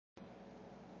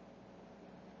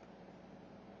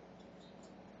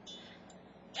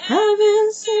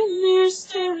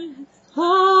staring at the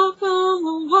clock on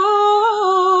the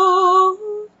wall.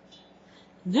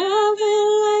 And I've been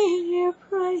laying here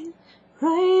praying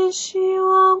she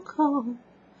won't call.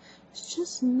 It's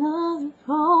just another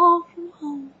call from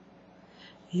home.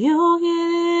 You'll get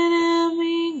it and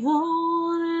be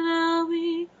gone, and I'll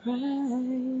be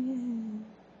crying.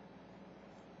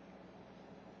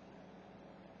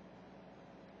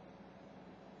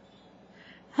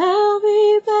 I'll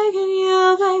be begging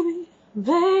you, baby,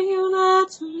 begging you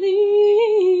not to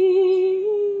leave.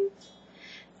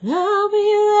 And I'll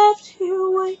be left here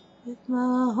waiting with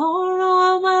my heart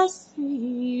on my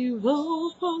sleeve.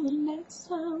 Oh, for the next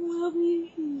time we'll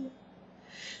be here.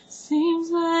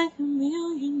 Seems like a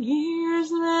million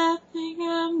years and I think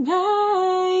I'm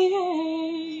dying.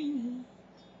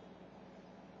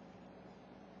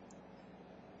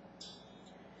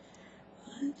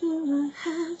 What do I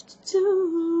have to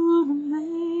do to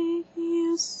make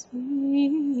you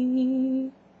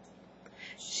see?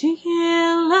 She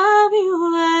can't love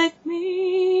you like me.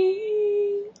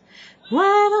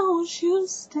 Why don't you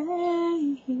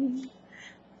stay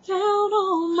down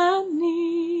on my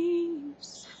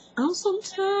knees? I'm so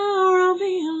tired of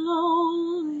being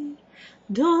lonely.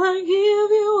 Don't I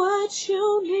give you what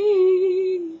you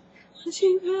need? When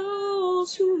she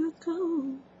goes to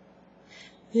go,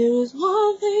 there is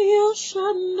one thing you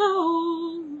should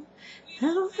know. I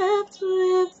don't have to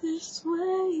live this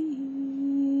way.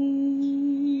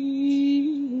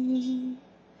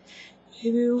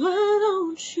 Baby, why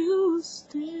don't you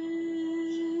stay?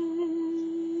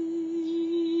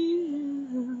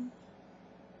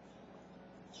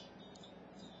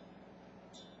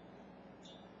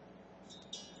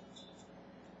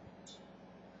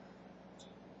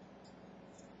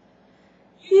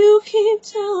 You keep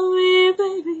telling me,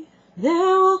 baby,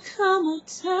 there will come a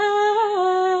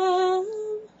time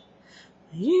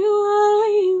when you will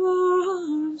leave her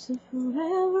arms and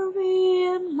forever be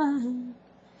in mine.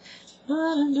 But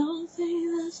I don't think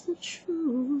that's the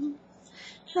truth,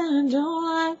 and I don't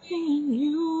like being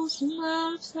used, and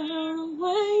I'll turn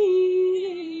away.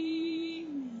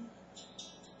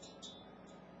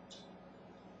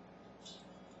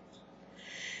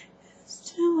 It's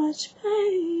too much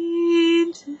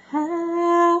pain to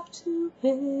have to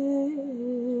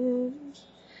bear.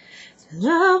 To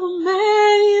love a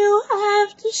man you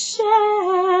have to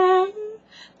share.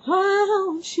 Why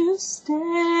don't you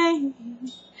stay?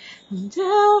 I'm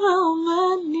down on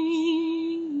my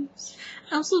knees.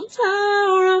 I'm so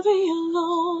tired of being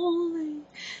lonely.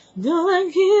 Don't I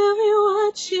give you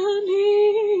what you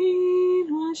need?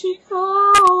 When she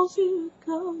calls you to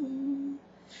go,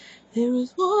 there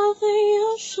is one thing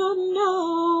you should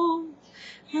know.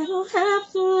 I don't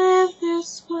have to live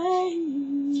this way.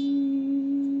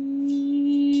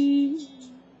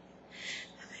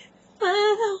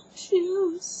 Why don't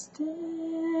you stay?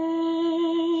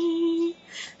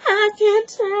 I can't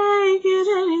take it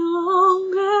any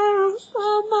longer,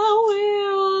 but my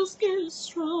will is getting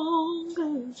stronger,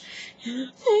 and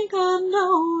I think I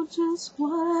know just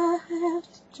what I have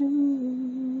to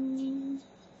do.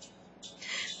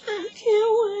 I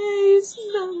can't waste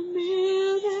another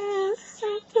minute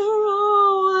after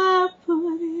all I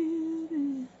put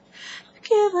in. I've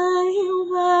given you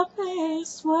my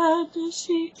best. Why does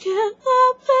she get the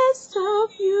best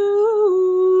of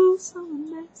you? So the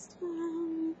next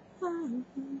time you find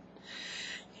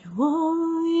you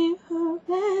won't leave her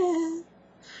bed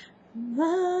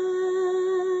mine.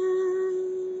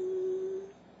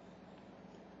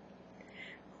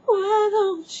 Why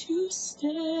don't you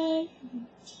stay?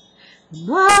 I'm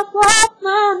up on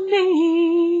my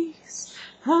knees.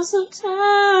 I'm so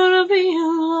tired of being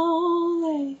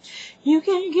lonely. You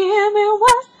can give me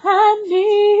what I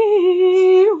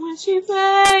need. When she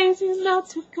begs you not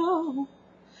to go,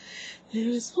 there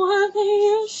is one thing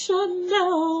you should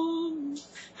know.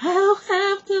 I don't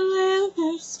have to live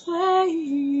this way.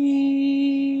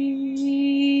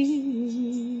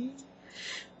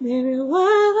 Baby,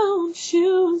 why don't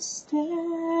you stay?